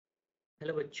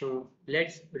Hello bachcho,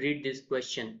 let's read this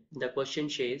question. The question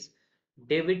says,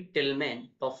 David Tillman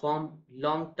performed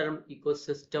long-term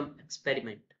ecosystem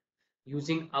experiment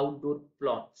using outdoor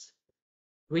plots.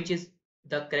 Which is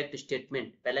the correct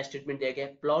statement? पहला statement दिया गया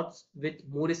है, plots with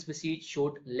more species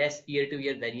showed less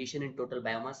year-to-year variation in total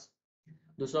biomass.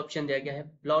 दूसरा option दिया गया है,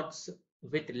 plots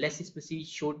with less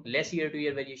species showed less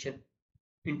year-to-year variation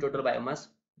in total biomass.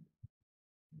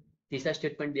 तीसरा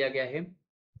statement दिया गया है,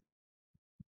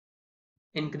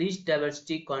 increased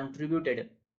diversity contributed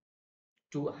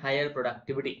to higher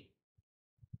productivity.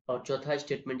 और चौथा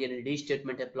स्टेटमेंट यानी डी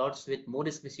स्टेटमेंट है, plots with more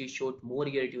species showed more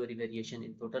year two year variation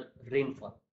in total rainfall.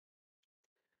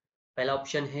 पहला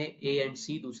option है ए एंड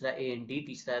सी, दूसरा ए एंड डी,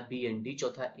 तीसरा बी एंड डी,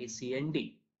 चौथा ए सी and D.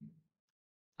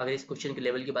 अगर इस क्वेश्चन के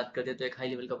लेवल की बात करते हैं तो एक हाई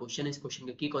लेवल का क्वेश्चन है. इस क्वेश्चन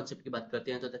के की कॉन्सेप्ट की बात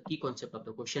करते हैं तो the key concept of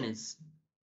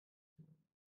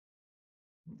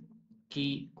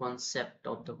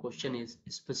the question is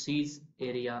species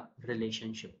area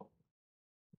relationship.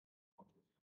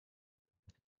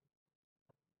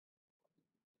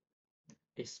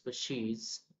 species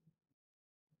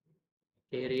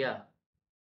area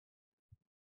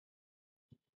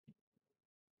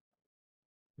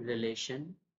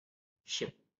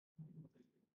relationship.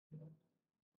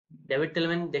 David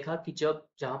Tilman देखा कि जब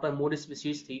जहां पर मोर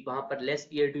स्पीसीज थी वहां पर less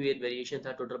year two year variation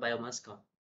था टोटल बायोमास का.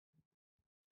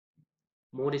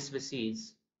 मोर species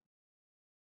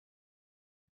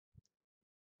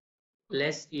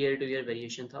less year two year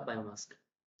variation था बायोमास का.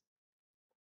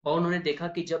 और उन्होंने देखा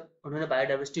कि जब उन्होंने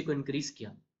बायोडाइवर्सिटी को इंक्रीज किया,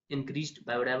 increased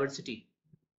biodiversity,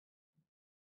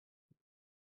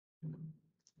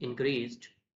 increased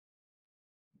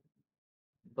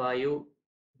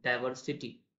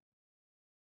biodiversity,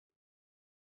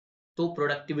 तो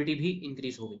प्रोडक्टिविटी भी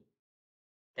इंक्रीज हो गई,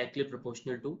 डायरेक्टली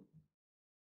प्रोपोर्शनल टू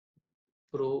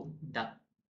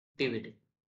प्रोडक्टिविटी.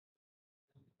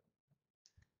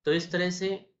 तो इस तरह से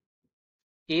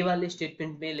ए वाले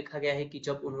स्टेटमेंट में लिखा गया है कि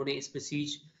जब उन्होंने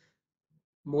स्पीसीज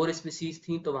मोर स्पीसीज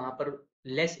थी तो वहां पर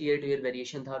less year two year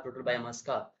variation था टोटल बायोमास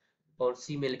का. और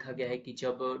सी में लिखा गया है कि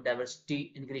जब डाइवर्सिटी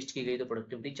इंक्रीज की गई तो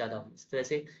प्रोडक्टिविटी ज्यादा हुई. इस तरह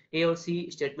से ए और सी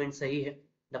स्टेटमेंट सही है.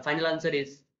 The final answer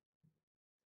is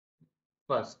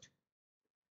first,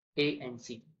 A and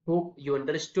C. Hope you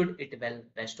understood it well.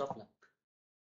 Best of luck.